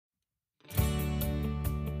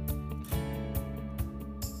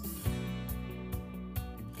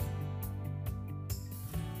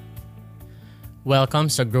Welcome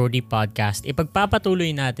sa Grody Podcast.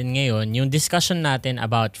 Ipagpapatuloy natin ngayon yung discussion natin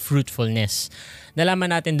about fruitfulness. Nalaman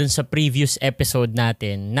natin dun sa previous episode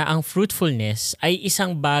natin na ang fruitfulness ay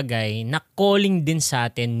isang bagay na calling din sa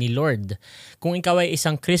atin ni Lord. Kung ikaw ay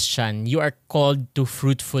isang Christian, you are called to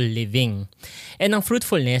fruitful living. And ang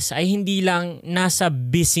fruitfulness ay hindi lang nasa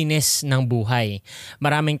busyness ng buhay.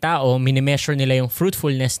 Maraming tao, minimeasure nila yung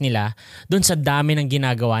fruitfulness nila dun sa dami ng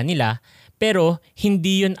ginagawa nila, pero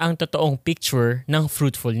hindi yun ang totoong picture ng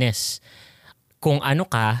fruitfulness. Kung ano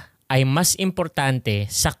ka ay mas importante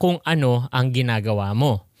sa kung ano ang ginagawa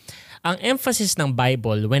mo. Ang emphasis ng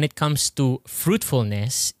Bible when it comes to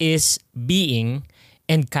fruitfulness is being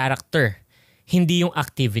and character, hindi yung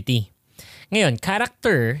activity. Ngayon,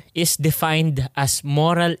 character is defined as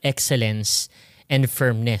moral excellence and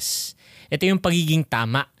firmness. Ito yung pagiging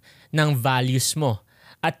tama ng values mo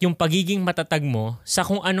at yung pagiging matatag mo sa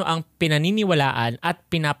kung ano ang pinaniniwalaan at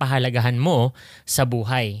pinapahalagahan mo sa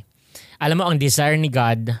buhay. Alam mo, ang desire ni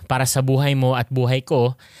God para sa buhay mo at buhay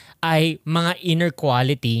ko ay mga inner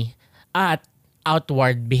quality at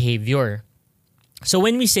outward behavior. So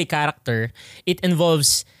when we say character, it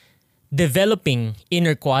involves developing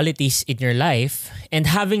inner qualities in your life and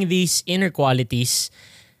having these inner qualities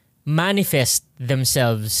manifest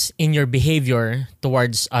themselves in your behavior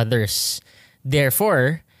towards others.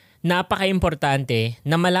 Therefore, napaka-importante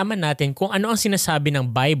na malaman natin kung ano ang sinasabi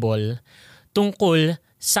ng Bible tungkol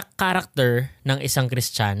sa character ng isang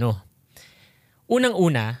Kristiyano.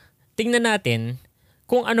 Unang-una, tingnan natin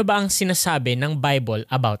kung ano ba ang sinasabi ng Bible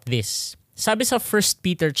about this. Sabi sa 1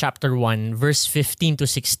 Peter chapter 1 verse 15 to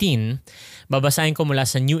 16, babasahin ko mula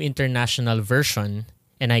sa New International Version,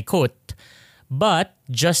 and I quote, "But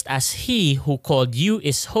just as He who called you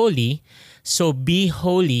is holy, so be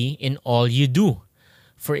holy in all you do.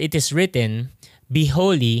 For it is written, be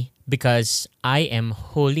holy because I am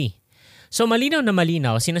holy." So malinaw na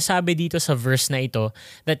malinaw, sinasabi dito sa verse na ito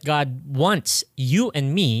that God wants you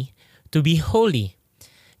and me to be holy.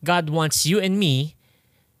 God wants you and me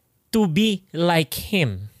to be like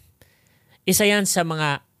Him. Isa yan sa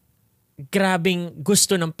mga grabing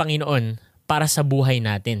gusto ng Panginoon para sa buhay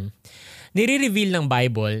natin. Nire-reveal ng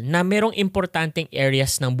Bible na merong importanteng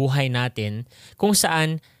areas ng buhay natin kung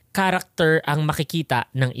saan character ang makikita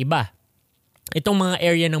ng iba. Itong mga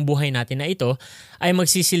area ng buhay natin na ito ay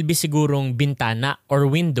magsisilbi sigurong bintana or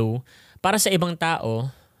window para sa ibang tao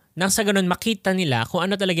nang sa ganun makita nila kung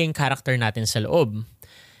ano talaga yung character natin sa loob.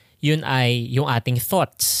 Yun ay yung ating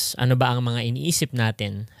thoughts. Ano ba ang mga iniisip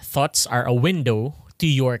natin? Thoughts are a window to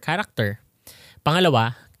your character.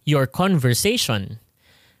 Pangalawa, your conversation.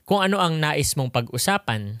 Kung ano ang nais mong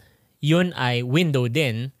pag-usapan, yun ay window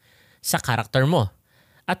din sa character mo.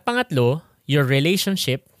 At pangatlo, your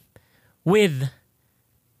relationship with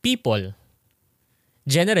people.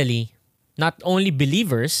 Generally, not only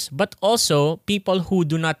believers, but also people who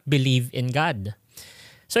do not believe in God.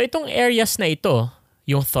 So itong areas na ito,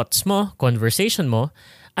 yung thoughts mo, conversation mo,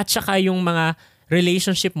 at saka yung mga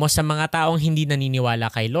relationship mo sa mga taong hindi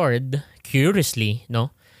naniniwala kay Lord, curiously,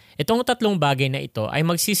 no? Itong tatlong bagay na ito ay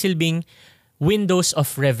magsisilbing windows of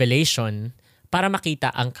revelation para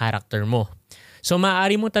makita ang character mo. So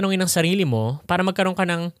maaari mo tanungin ang sarili mo para magkaroon ka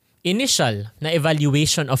ng initial na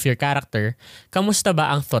evaluation of your character. Kamusta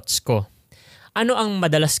ba ang thoughts ko? Ano ang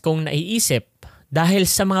madalas kong naiisip? Dahil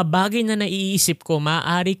sa mga bagay na naiisip ko,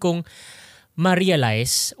 maaari kong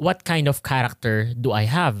ma-realize what kind of character do I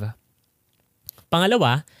have.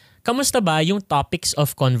 Pangalawa, kamusta ba yung topics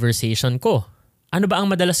of conversation ko? Ano ba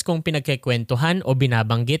ang madalas kong pinagkikwentuhan o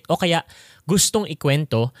binabanggit o kaya gustong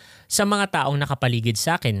ikwento sa mga taong nakapaligid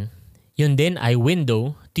sa akin? Yun din ay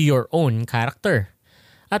window to your own character.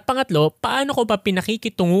 At pangatlo, paano ko ba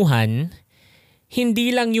pinakikitunguhan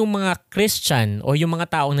hindi lang yung mga Christian o yung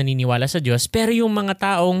mga taong naniniwala sa Diyos, pero yung mga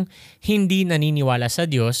taong hindi naniniwala sa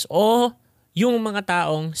Diyos o yung mga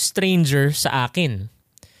taong stranger sa akin?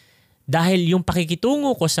 Dahil yung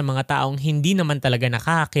pakikitungo ko sa mga taong hindi naman talaga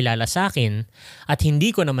nakakakilala sa akin at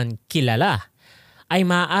hindi ko naman kilala ay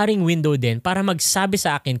maaaring window din para magsabi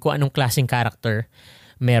sa akin kung anong klaseng character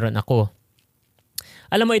meron ako.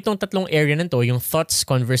 Alam mo, itong tatlong area na to, yung thoughts,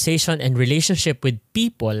 conversation, and relationship with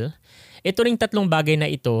people, ito ring tatlong bagay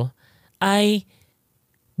na ito ay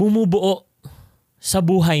bumubuo sa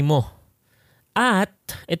buhay mo. At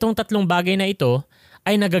itong tatlong bagay na ito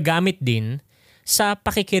ay nagagamit din sa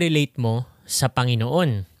pakikirelate mo sa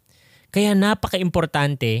Panginoon. Kaya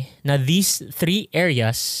napaka-importante na in these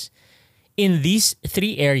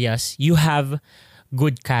three areas, you have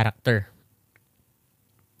good character.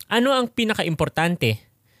 Ano ang pinaka-importante?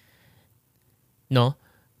 No?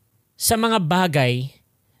 Sa mga bagay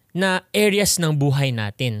na areas ng buhay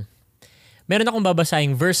natin. meron akong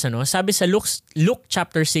babasahing verse, sabi sa Luke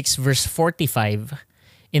chapter 6 verse 45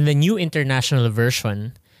 in the New International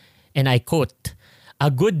Version, and I quote,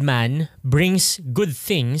 "A good man brings good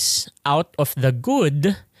things out of the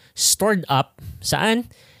good stored up,"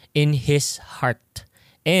 saan? "In his heart.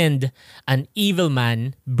 And an evil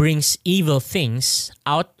man brings evil things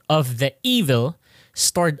out of the evil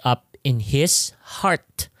stored up in his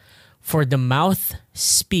heart. For the mouth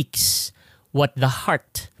speaks what the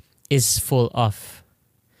heart is full of."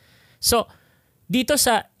 So, dito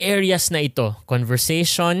sa areas na ito,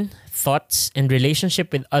 conversation, thoughts, and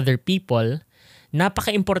relationship with other people,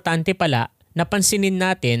 napaka-importante pala na pansinin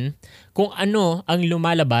natin kung ano ang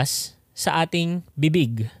lumalabas sa ating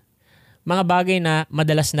bibig. Mga bagay na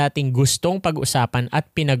madalas nating gustong pag-usapan at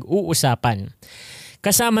pinag-uusapan.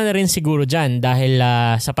 Kasama na rin siguro dyan dahil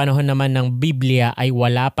sa panahon naman ng Biblia ay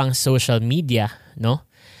wala pang social media, no?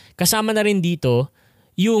 Kasama na rin dito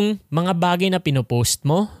yung mga bagay na pinopost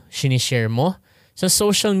mo, sinishare mo sa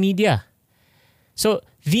social media. So,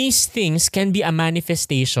 these things can be a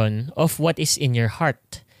manifestation of what is in your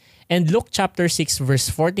heart. And Luke chapter 6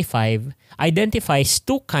 verse 45 identifies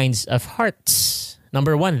two kinds of hearts.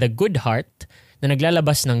 Number 1, the good heart na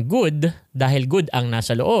naglalabas ng good dahil good ang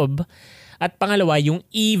nasa loob. At pangalawa, yung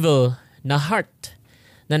evil na heart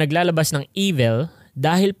na naglalabas ng evil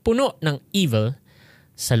dahil puno ng evil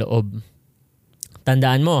sa loob.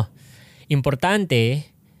 Tandaan mo, importante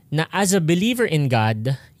na as a believer in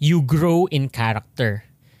God, you grow in character.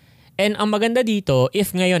 And ang maganda dito,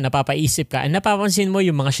 if ngayon napapaisip ka, napapansin mo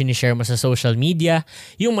yung mga sinishare mo sa social media,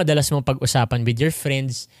 yung madalas mong pag-usapan with your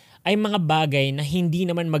friends, ay mga bagay na hindi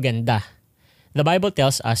naman maganda. The Bible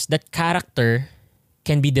tells us that character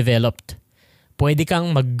can be developed. Pwede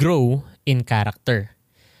kang mag-grow in character.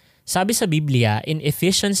 Sabi sa Biblia in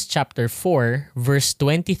Ephesians chapter 4 verse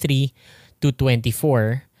 23 to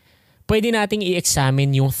 24, pwede nating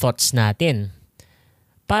i-examine yung thoughts natin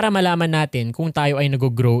para malaman natin kung tayo ay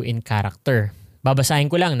nag-grow in character.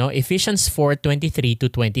 Babasahin ko lang, Ephesians 4:23 to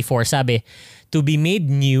 24, sabi, "To be made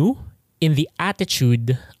new in the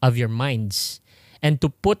attitude of your minds, and to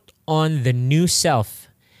put on the new self,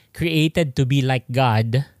 created to be like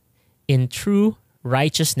God in true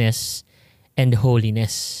righteousness and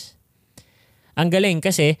holiness." Ang galing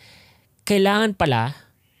kasi kailangan pala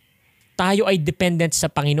tayo ay dependent sa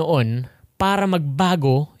Panginoon para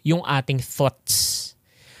magbago yung ating thoughts.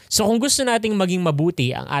 So kung gusto nating maging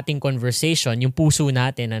mabuti ang ating conversation, yung puso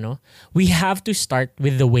natin, we have to start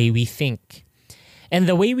with the way we think. And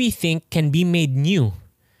the way we think can be made new.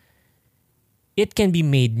 It can be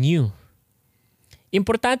made new.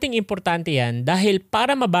 Importante yan dahil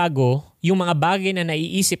para mabago yung mga bagay na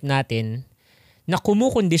naiisip natin na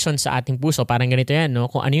kumukondisyon sa ating puso. Parang ganito yan,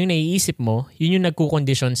 Kung ano yung naiisip mo, yun yung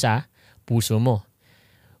nagkukondisyon sa puso mo.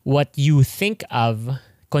 What you think of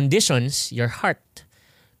conditions your heart.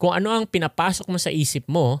 Kung ano ang pinapasok mo sa isip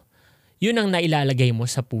mo, yun ang nailalagay mo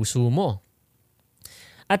sa puso mo.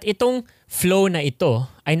 At itong flow na ito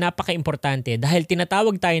ay napaka-importante dahil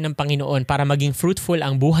tinatawag tayo ng Panginoon para maging fruitful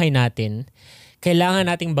ang buhay natin. Kailangan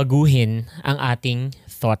nating baguhin ang ating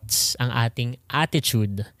thoughts, ang ating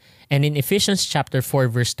attitude. And in Ephesians chapter 4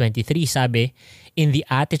 verse 23 sabi, "In the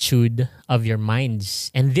attitude of your minds."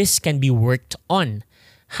 And this can be worked on.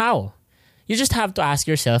 How? You just have to ask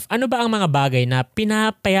yourself, ano ba ang mga bagay na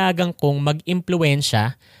pinapayagan kong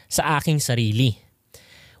mag-impluwensya sa aking sarili?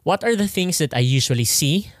 What are the things that I usually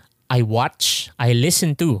see, I watch, I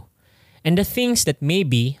listen to, and the things that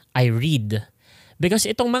maybe I read? Because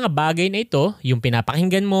itong mga bagay na ito, yung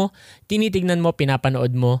pinapakinggan mo, tinitignan mo,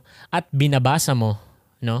 pinapanood mo, at binabasa mo,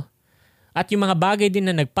 At yung mga bagay din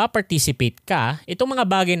na nagpa-participate ka, itong mga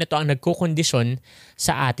bagay na ito ang nagkukondisyon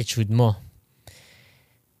sa attitude mo.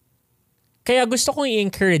 Kaya gusto kong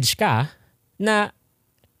i-encourage ka na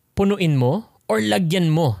punuin mo or lagyan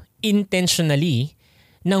mo intentionally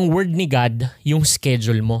ng word ni God yung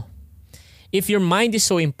schedule mo. If your mind is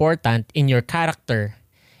so important in your character,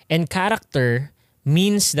 and character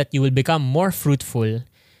means that you will become more fruitful,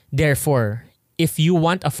 therefore, if you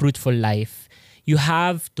want a fruitful life, you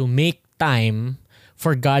have to make time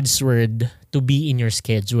for God's word to be in your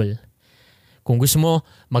schedule. Kung gusto mo,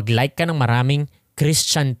 mag-like ka ng maraming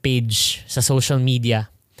Christian page sa social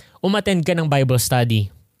media, umattend ka ng Bible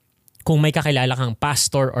study. Kung may kakilala kang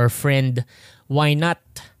pastor or friend, why not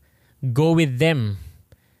go with them?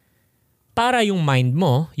 Para yung mind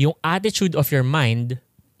mo, yung attitude of your mind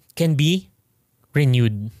can be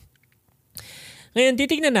renewed. Ngayon,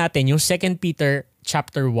 titignan natin yung 2 Peter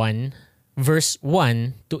chapter 1, verse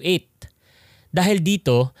 1 to 8. Dahil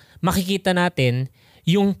dito, makikita natin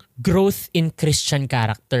yung growth in Christian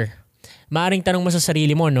character. Maaring tanong mo sa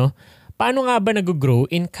sarili mo, paano nga ba nag-grow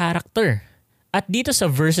in character? At dito sa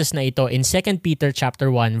verses na ito in 2 Peter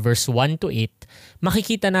chapter 1 verse 1 to 8,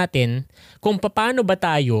 makikita natin kung paano ba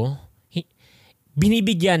tayo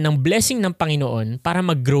binibigyan ng blessing ng Panginoon para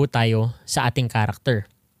mag-grow tayo sa ating character.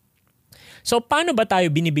 So paano ba tayo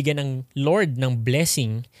binibigyan ng Lord ng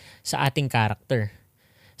blessing sa ating character?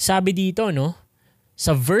 Sabi dito, no,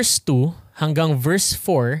 sa verse 2 hanggang verse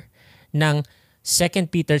 4 ng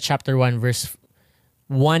 2 Peter chapter 1 verse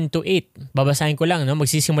 1 to 8. Babasahin ko lang, no?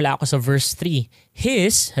 Magsisimula ako sa verse 3.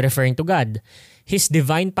 His, referring to God, His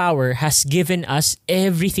divine power has given us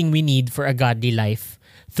everything we need for a godly life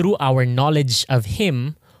through our knowledge of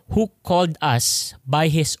Him who called us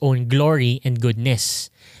by His own glory and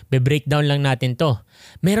goodness. Be-breakdown lang natin to.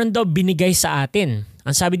 Meron daw binigay sa atin.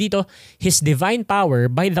 Ang sabi dito, His divine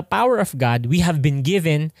power, by the power of God, we have been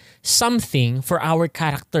given something for our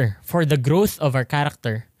character, for the growth of our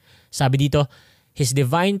character. Sabi dito, His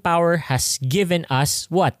divine power has given us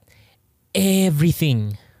what?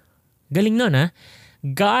 Everything. Galing nun, ha?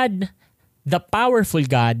 God, the powerful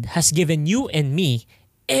God, has given you and me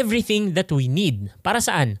everything that we need. Para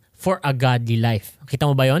saan? For a godly life.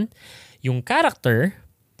 Kita mo ba yon? Yung character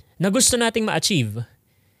na gusto nating ma-achieve,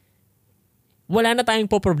 wala na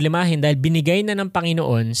tayong poproblemahin dahil binigay na ng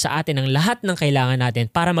Panginoon sa atin ang lahat ng kailangan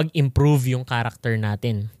natin para mag-improve yung character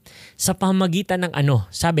natin. Sa pamagitan ng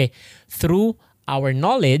ano? Sabi, through our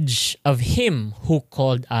knowledge of Him who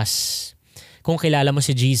called us. Kung kilala mo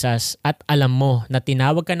si Jesus at alam mo na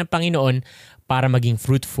tinawag ka ng Panginoon para maging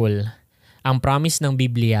fruitful, ang promise ng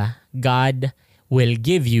Biblia, God will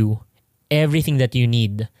give you everything that you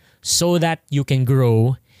need so that you can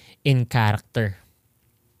grow in character.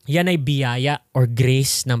 Yan ay biyaya or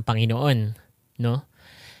grace ng Panginoon, no?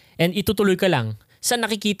 And itutuloy ka lang, saan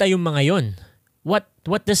nakikita yung mga yon? What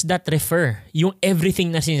does that refer? Yung everything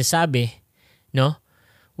na sinasabi, no?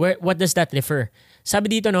 What does that refer?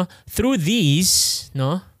 Sabi dito, no, through these,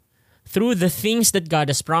 no, through the things that God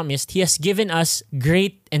has promised, He has given us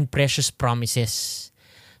great and precious promises,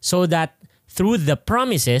 so that through the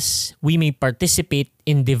promises we may participate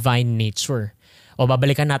in divine nature. O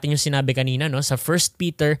babalikan natin yung sinabi kanina, no, sa 1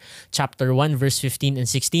 Peter chapter 1 verse 15 and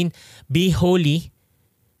 16, be holy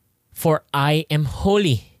for I am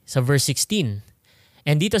holy, sa verse 16.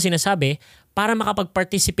 And dito sinasabi, para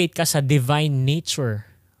makapag-participate ka sa divine nature.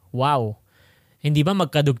 Wow. Hindi ba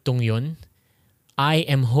magkadugtong yun? I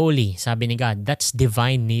am holy, sabi ni God. That's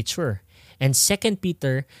divine nature. And 2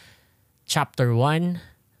 Peter chapter 1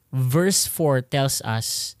 verse 4 tells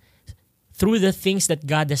us, through the things that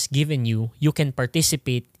God has given you, you can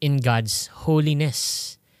participate in God's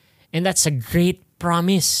holiness. And that's a great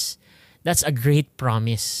promise. That's a great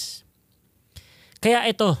promise. Kaya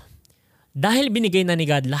ito, dahil binigay na ni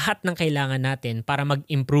God lahat ng kailangan natin para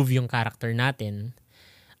mag-improve yung character natin,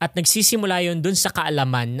 at nagsisimula yun dun sa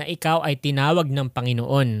kaalaman na ikaw ay tinawag ng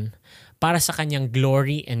Panginoon para sa kanyang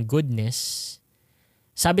glory and goodness,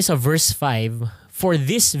 sabi sa verse 5, for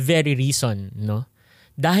this very reason, no?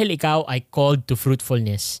 Dahil ikaw ay called to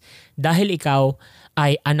fruitfulness, dahil ikaw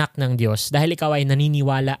ay anak ng Diyos, dahil ikaw ay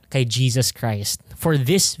naniniwala kay Jesus Christ, for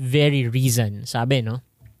this very reason, sabi, no?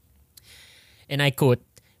 And I quote,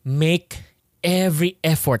 make every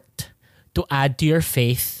effort to add to your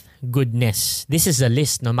faith goodness. This is a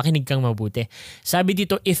list, no? Makinig kang mabuti. Sabi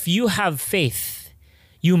dito, if you have faith,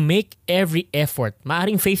 you make every effort.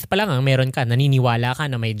 Maaring faith pa lang ang meron ka, naniniwala ka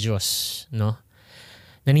na may Diyos, no?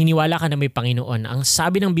 Naniniwala ka na may Panginoon. Ang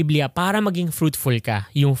sabi ng Biblia, para maging fruitful ka,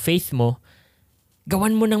 yung faith mo,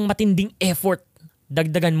 gawan mo ng matinding effort.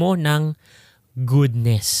 Dagdagan mo ng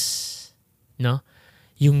goodness, no?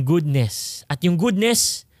 Yung goodness. At yung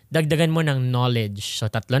goodness, dagdagan mo ng knowledge. So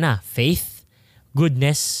tatlo na, faith,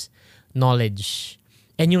 goodness, knowledge.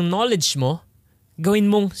 And yung knowledge mo,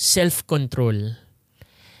 gawin mong self-control.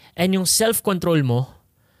 And yung self-control mo,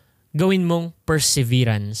 gawin mong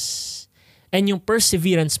perseverance. And yung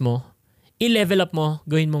perseverance mo, i-level up mo,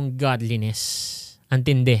 gawin mong godliness.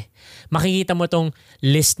 Antindi. Makikita mo tong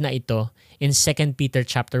list na ito in 2 Peter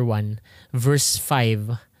chapter 1, verse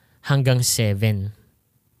 5 hanggang 7.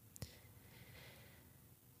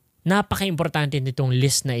 Napaka-importante nitong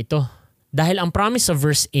list na ito. Dahil ang promise of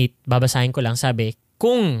verse 8, babasahin ko lang, sabi,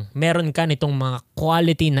 kung meron ka nitong mga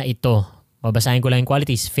quality na ito, babasahin ko lang yung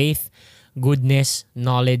qualities, faith, goodness,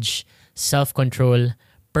 knowledge, self-control,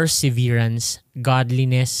 perseverance,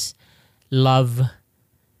 godliness, love,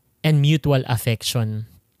 and mutual affection.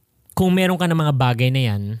 Kung meron ka ng mga bagay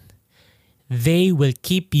na yan, they will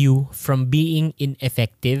keep you from being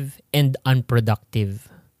ineffective and unproductive,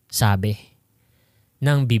 sabi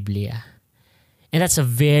ng Biblia. And that's a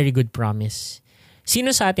very good promise. Sino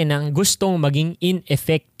sa atin ang gustong maging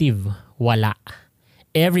ineffective? Wala.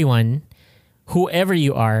 Everyone, whoever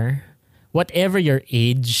you are, whatever your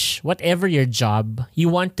age, whatever your job, you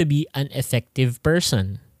want to be an effective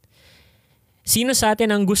person. Sino sa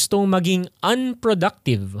atin ang gustong maging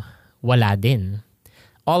unproductive? Wala din.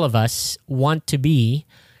 All of us want to be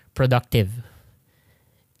productive.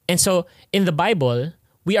 And so, in the Bible,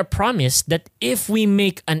 we are promised that if we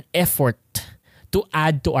make an effort to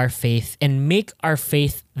add to our faith and make our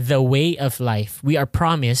faith the way of life, we are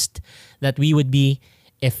promised that we would be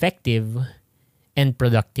effective and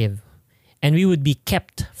productive. And we would be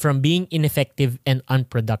kept from being ineffective and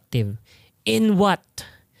unproductive. In what?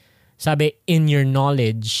 Sabi, in your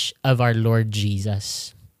knowledge of our Lord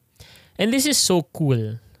Jesus. And this is so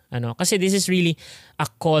cool. Kasi this is really a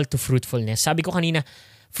call to fruitfulness. Sabi ko kanina,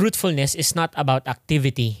 fruitfulness is not about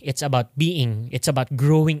activity. It's about being. It's about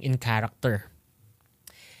growing in character.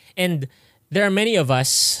 And there are many of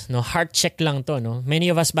us, heart check lang to, many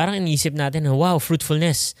of us parang iniisip natin, wow,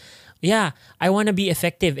 fruitfulness. Yeah, I want to be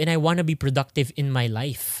effective and I want to be productive in my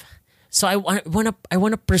life. So I want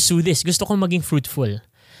to pursue this. Gusto kong maging fruitful.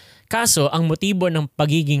 Kaso, ang motibo ng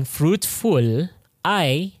pagiging fruitful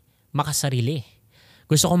ay makasarili.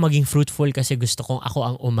 Gusto kong maging fruitful kasi gusto kong ako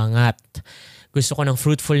ang umangat. Gusto ko ng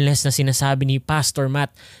fruitfulness na sinasabi ni Pastor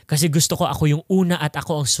Matt kasi gusto ko ako yung una at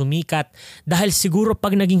ako ang sumikat. Dahil siguro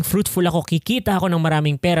pag naging fruitful ako, kikita ako ng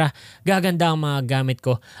maraming pera, gaganda ang mga gamit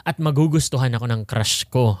ko at magugustuhan ako ng crush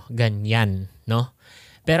ko. Ganyan, no?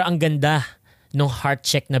 Pero ang ganda ng heart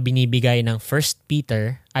check na binibigay ng 2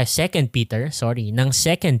 Peter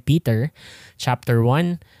chapter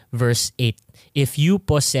 1 verse 8. If you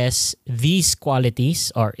possess these qualities,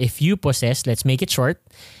 or if you possess, let's make it short,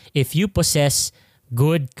 if you possess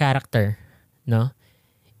good character, no?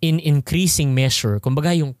 In increasing measure,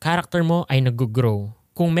 kumbaga yung character mo ay nag-grow.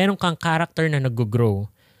 Kung meron kang character na nag-grow,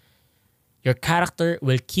 your character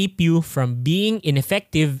will keep you from being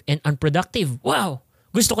ineffective and unproductive. Wow!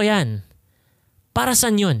 Gusto ko yan. Para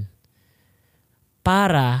saan yun?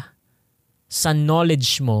 Para sa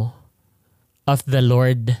knowledge mo of the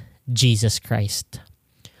Lord Jesus Christ.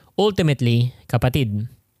 Ultimately,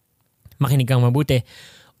 kapatid, makinig kang mabuti,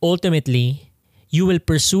 ultimately, you will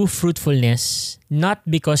pursue fruitfulness not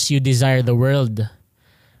because you desire the world,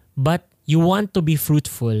 but you want to be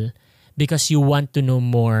fruitful because you want to know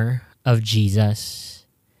more of Jesus.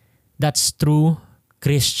 That's true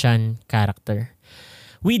Christian character.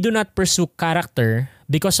 We do not pursue character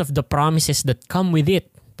because of the promises that come with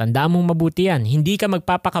it. Tandaan mong mabuti yan. Hindi ka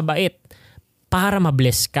magpapakabait para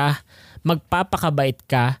mabless ka. Magpapakabait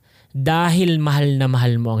ka dahil mahal na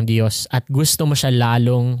mahal mo ang Diyos at gusto mo siya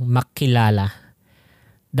lalong makilala.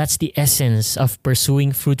 That's the essence of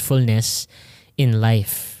pursuing fruitfulness in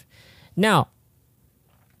life. Now,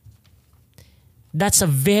 there's a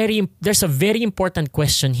very important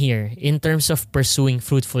question here in terms of pursuing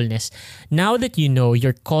fruitfulness. Now that you know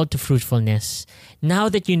you're called to fruitfulness, now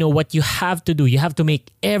that you know what you have to do, you have to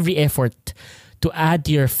make every effort to add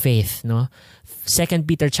to your faith, no? 2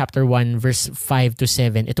 Peter chapter 1 verse 5 to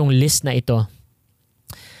 7. Itong list na ito.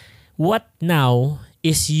 What now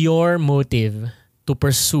is your motive to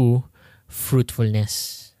pursue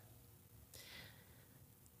fruitfulness?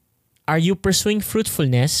 Are you pursuing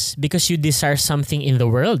fruitfulness because you desire something in the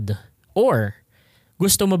world? Or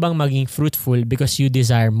gusto mo bang maging fruitful because you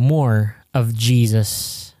desire more of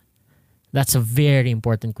Jesus? That's a very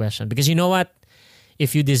important question. Because you know what?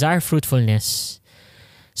 If you desire fruitfulness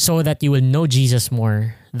so that you will know Jesus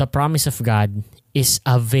more, the promise of God is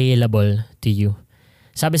available to you.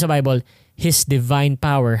 Sabi sa Bible, His divine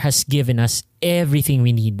power has given us everything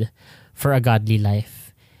we need for a godly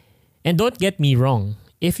life. And don't get me wrong.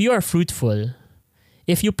 If you are fruitful,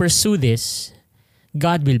 if you pursue this,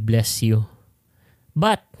 God will bless you.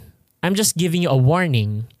 But I'm just giving you a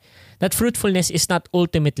warning that fruitfulness is not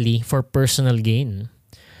ultimately for personal gain.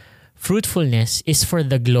 Fruitfulness is for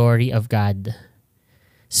the glory of God.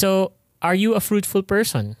 So, are you a fruitful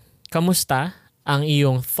person? Kamusta ang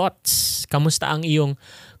iyong thoughts? Kamusta ang iyong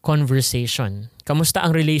conversation? Kamusta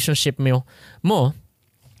ang relationship mo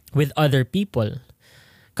with other people?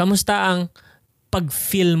 Kamusta ang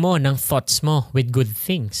pag-fill mo ng thoughts mo with good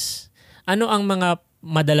things? Ano ang mga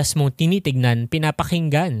madalas mong tinitignan,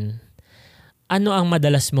 pinapakinggan? Ano ang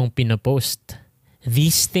madalas mong pinopost?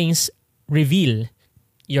 These things reveal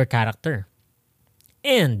your character.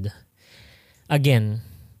 And, again,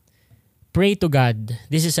 pray to God.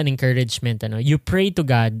 This is an encouragement. You pray to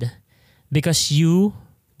God because you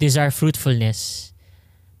desire fruitfulness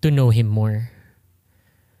to know Him more.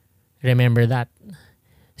 Remember that.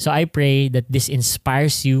 So I pray that this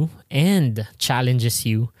inspires you and challenges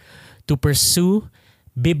you to pursue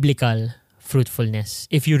biblical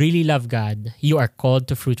fruitfulness. If you really love God, you are called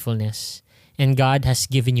to fruitfulness. And God has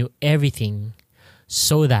given you everything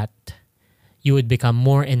so that you would become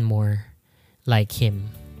more and more like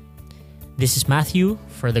Him. This is Matthew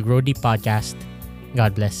for the Grow Deep Podcast.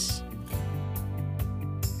 God bless.